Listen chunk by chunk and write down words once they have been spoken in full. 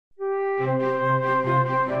The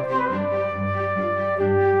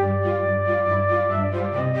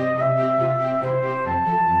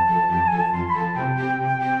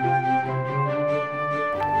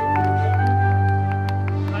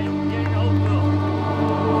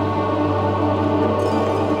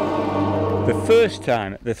first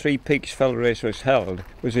time the Three Peaks Fell Race was held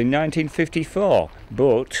was in 1954,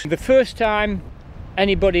 but the first time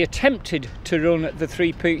anybody attempted to run the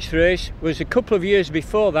Three Peaks race was a couple of years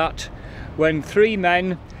before that, when three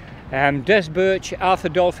men, Des Birch, Arthur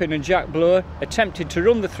Dolphin and Jack Blower, attempted to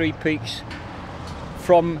run the Three Peaks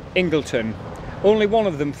from Ingleton. Only one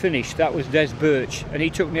of them finished, that was Des Birch, and he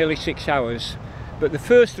took nearly 6 hours. But the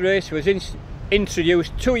first race was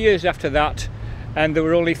introduced 2 years after that, and there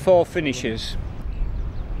were only 4 finishers.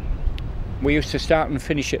 We used to start and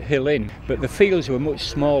finish at Hill Inn, but the fields were much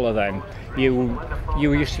smaller then. You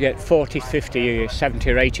used to get 40, 50,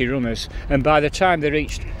 70 or 80 runners, and by the time they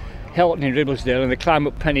reached Horton in Ribblesdale and they climbed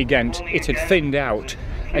up Penyghent, it had thinned out,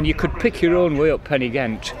 and you could pick your own way up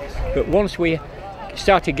Penyghent. But once we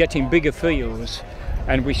started getting bigger fields,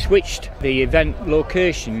 and we switched the event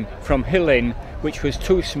location from Hill Inn, which was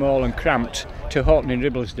too small and cramped, to Horton in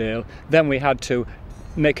Ribblesdale, then we had to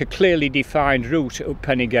make a clearly defined route up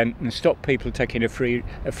Penyghent and stop people taking a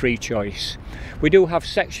free choice. We do have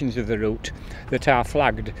sections of the route that are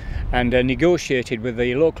flagged and are negotiated with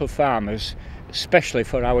the local farmers, especially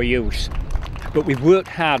for our use, but we've worked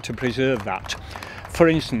hard to preserve that. For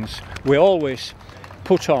instance, we always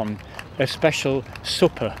put on a special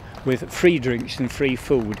supper with free drinks and free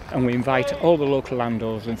food, and we invite all the local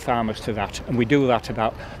landowners and farmers to that, and we do that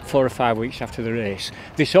about 4 or 5 weeks after the race.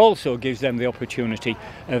 This also gives them the opportunity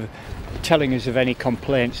of telling us of any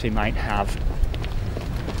complaints they might have.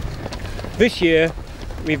 This year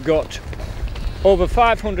we've got over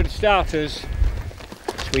 500 starters.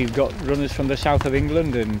 So we've got runners from the south of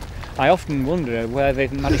England, and I often wonder where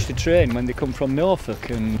they've managed to train when they come from Norfolk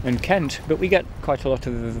and Kent, but we get quite a lot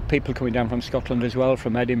of people coming down from Scotland as well,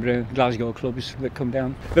 from Edinburgh, Glasgow clubs that come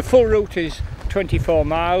down. The full route is 24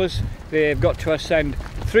 miles. They've got to ascend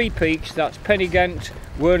 3 peaks, that's Penyghent,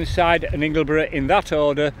 Whernside and Ingleborough in that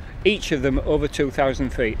order, each of them over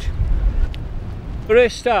 2,000 feet. The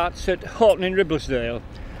race starts at Horton in Ribblesdale,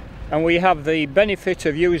 and we have the benefit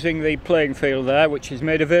of using the playing field there, which is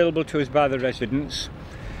made available to us by the residents.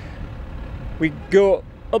 We go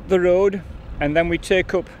up the road and then we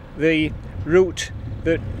take up the route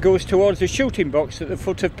that goes towards the shooting box at the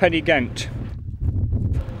foot of Penyghent.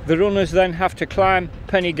 The runners then have to climb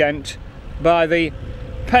Penyghent by the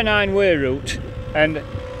Pennine Way route and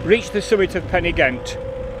reach the summit of Penyghent.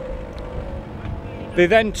 They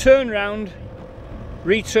then turn round,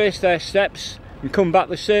 retrace their steps and come back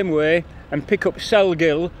the same way and pick up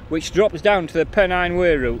Selgill, which drops down to the Pennine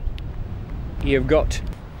Way route. You've got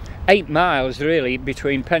 8 miles really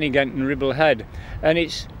between Penyghent and Ribblehead, and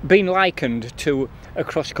it's been likened to a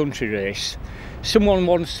cross-country race. Someone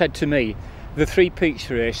once said to me, the Three Peaks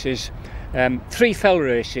race is 3 fell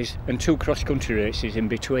races and 2 cross-country races in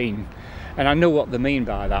between, and I know what they mean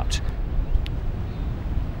by that.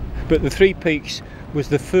 But the Three Peaks was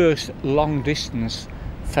the first long-distance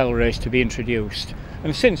fell race to be introduced,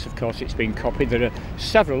 and since of course it's been copied. There are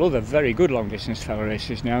several other very good long distance fell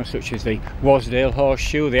races now, such as the Wasdale,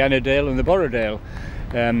 Horseshoe, the Ennerdale and the Borrowdale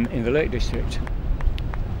in the Lake District.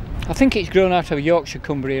 I think it's grown out of Yorkshire,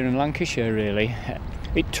 Cumbria and Lancashire really.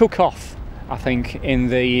 It took off I think in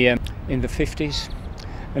the 50s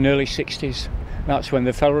and early 60s. That's when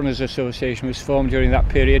the Fell Runners Association was formed during that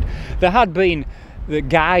period. There had been the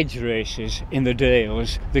guides races in the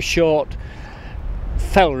Dales, the short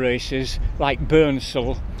fell races like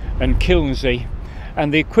Burnsall and Kilnsey,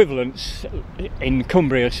 and the equivalents in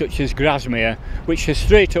Cumbria such as Grasmere, which are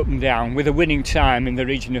straight up and down with a winning time in the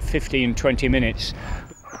region of 15-20 minutes.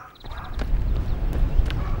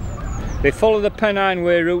 They follow the Pennine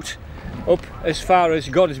Way route up as far as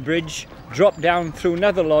Godsbridge, drop down through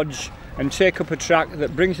Nether Lodge and take up a track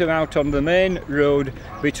that brings them out on the main road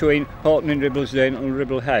between Horton in Ribblesdale and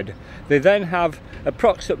Ribblehead. They then have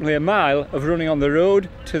approximately a mile of running on the road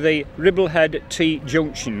to the Ribblehead T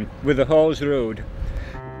junction with the Hawes Road.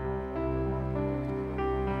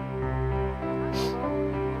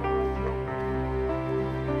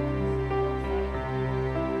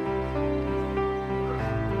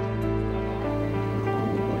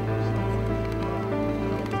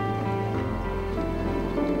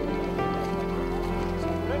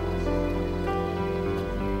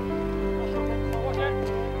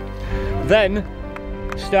 Then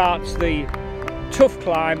starts the tough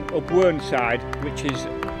climb up Whernside, which is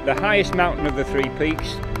the highest mountain of the Three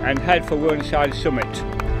Peaks, and head for Whernside summit.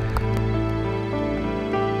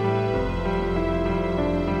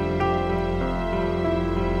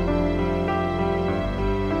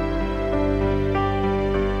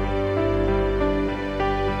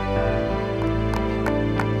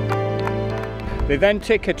 They then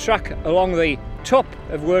take a track along the top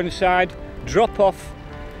of Whernside, drop off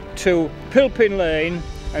to Pilpin Lane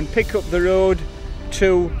and pick up the road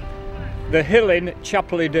to the hill in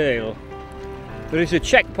Chapelly Dale. There is a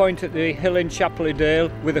checkpoint at the hill in Chapelly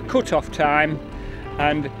Dale with a cut-off time,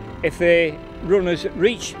 and if the runners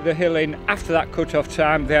reach the hill in after that cut-off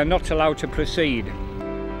time, they are not allowed to proceed.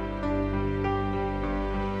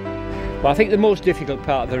 Well, I think the most difficult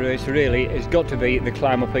part of the race really has got to be the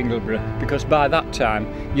climb up Ingleborough, because by that time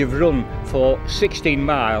you've run for 16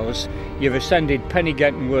 miles, you've ascended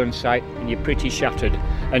Penyghent and Whernside and you're pretty shattered,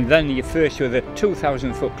 and then you're faced with a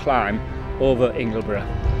 2,000-foot climb over Ingleborough,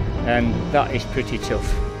 and that is pretty tough.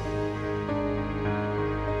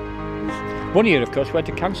 One year, of course, we had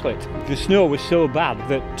to cancel it. The snow was so bad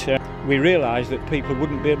that we realised that people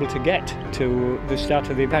wouldn't be able to get to the start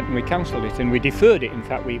of the event, and we cancelled it, and we deferred it. In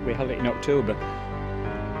fact, we held it in October.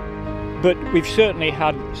 But we've certainly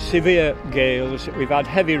had severe gales, we've had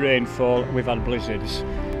heavy rainfall, we've had blizzards.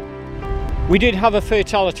 We did have a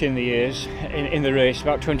fatality in the race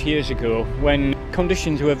about 20 years ago, when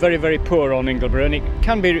conditions were very, very poor on Ingleborough, and it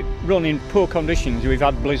can be run in poor conditions. We've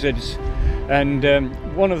had blizzards, and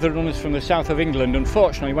one of the runners from the south of England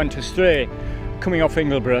unfortunately went astray coming off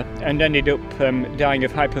Ingleborough and ended up dying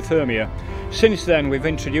of hypothermia. Since then we've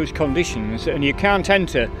introduced conditions, and you can't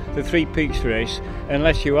enter the Three Peaks race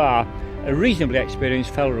unless you are a reasonably experienced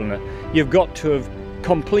fell runner. You've got to have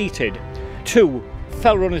completed 2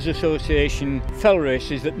 Fell Runners Association fell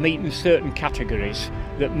races that meet in certain categories,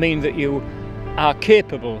 that mean that you are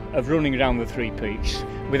capable of running around the Three Peaks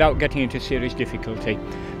without getting into serious difficulty.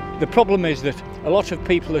 The problem is that a lot of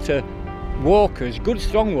people that are walkers, good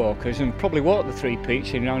strong walkers, and probably walk the Three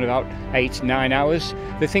Peaks in around about 8-9 hours,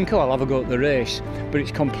 they think, oh, I'll have a go at the race. But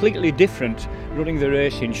it's completely different running the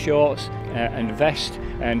race in shorts and vest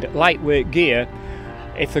and lightweight gear.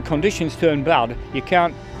 If the conditions turn bad, you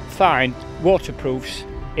can't find waterproofs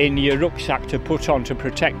in your rucksack to put on to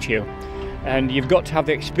protect you, and you've got to have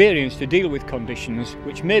the experience to deal with conditions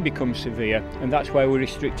which may become severe, and that's why we're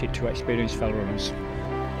restricted to experienced fell runners.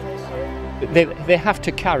 They have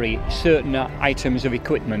to carry certain items of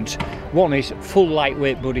equipment. One is full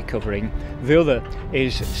lightweight body covering, the other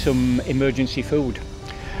is some emergency food,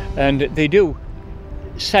 and they do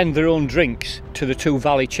send their own drinks to the 2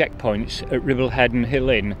 valley checkpoints at Ribblehead and Hill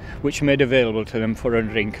Inn, which are made available to them for a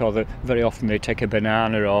drink, or very often they take a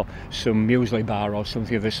banana or some muesli bar or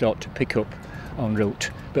something of the sort to pick up en route.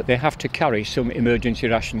 But they have to carry some emergency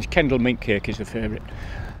rations. Kendal mint cake is a favourite.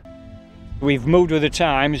 We've moved with the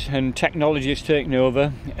times and technology has taken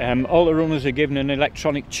over. All the runners are given an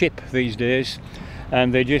electronic chip these days,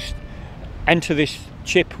 and they just enter this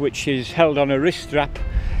chip, which is held on a wrist strap,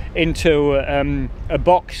 into a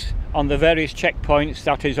box on the various checkpoints,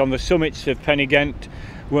 that is on the summits of Penyghent,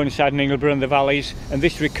 Whernside and Ingleborough and the valleys, and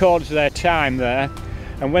this records their time there,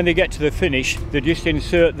 and when they get to the finish they just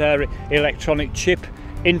insert their electronic chip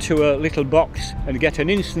into a little box and get an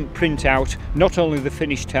instant printout, not only the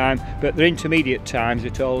finish time but their intermediate times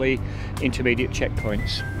at all the intermediate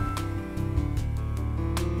checkpoints.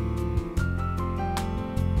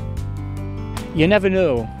 You never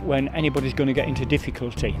know when anybody's going to get into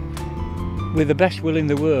difficulty. With the best will in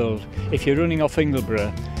the world, if you're running off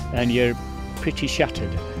Ingleborough and you're pretty shattered,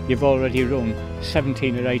 you've already run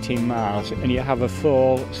 17 or 18 miles and you have a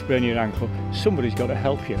fall, sprain your ankle, somebody's got to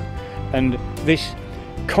help you. And this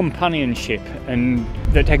companionship and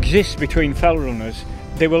that exists between fell runners,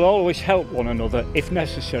 they will always help one another if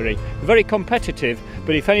necessary. Very competitive,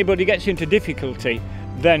 but if anybody gets into difficulty,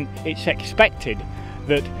 then it's expected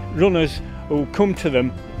that runners who come to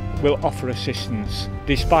them will offer assistance,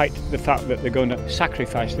 despite the fact that they're going to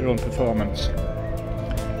sacrifice their own performance.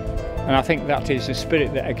 And I think that is the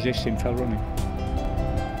spirit that exists in fell running.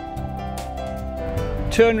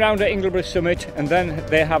 Turn round at Ingleborough summit, and then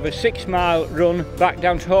they have a 6-mile run back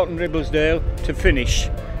down to Horton Ribblesdale to finish.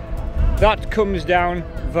 That comes down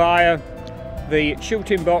via the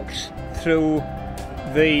shooting box through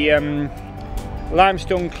the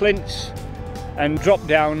limestone clints and drop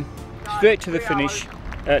down straight to the finish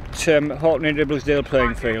at Horton and Ribblesdale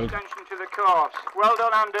playing field. Well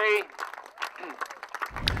done, Andy.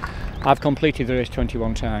 I've completed the race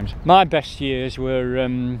 21 times. My best years were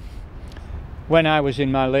when I was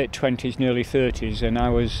in my late 20s, nearly 30s, and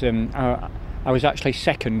I was actually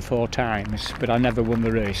second 4 times, but I never won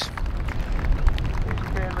the race.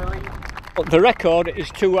 The record is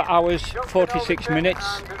 2 hours 46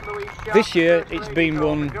 minutes. This year it's been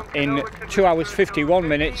won in 2 hours 51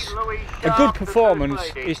 minutes. A good performance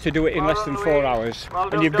is to do it in less than 4 hours,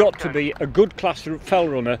 and you've got to be a good class fell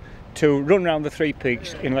runner to run round the Three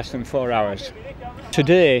Peaks in less than 4 hours.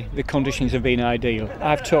 Today the conditions have been ideal.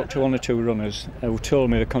 I've talked to one or two runners who told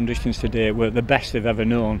me the conditions today were the best they've ever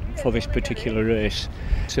known for this particular race.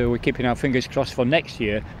 So we're keeping our fingers crossed for next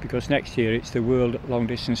year, because next year it's the World Long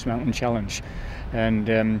Distance Mountain Challenge,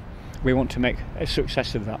 and we want to make a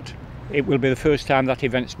success of that. It will be the first time that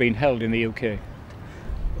event's been held in the UK.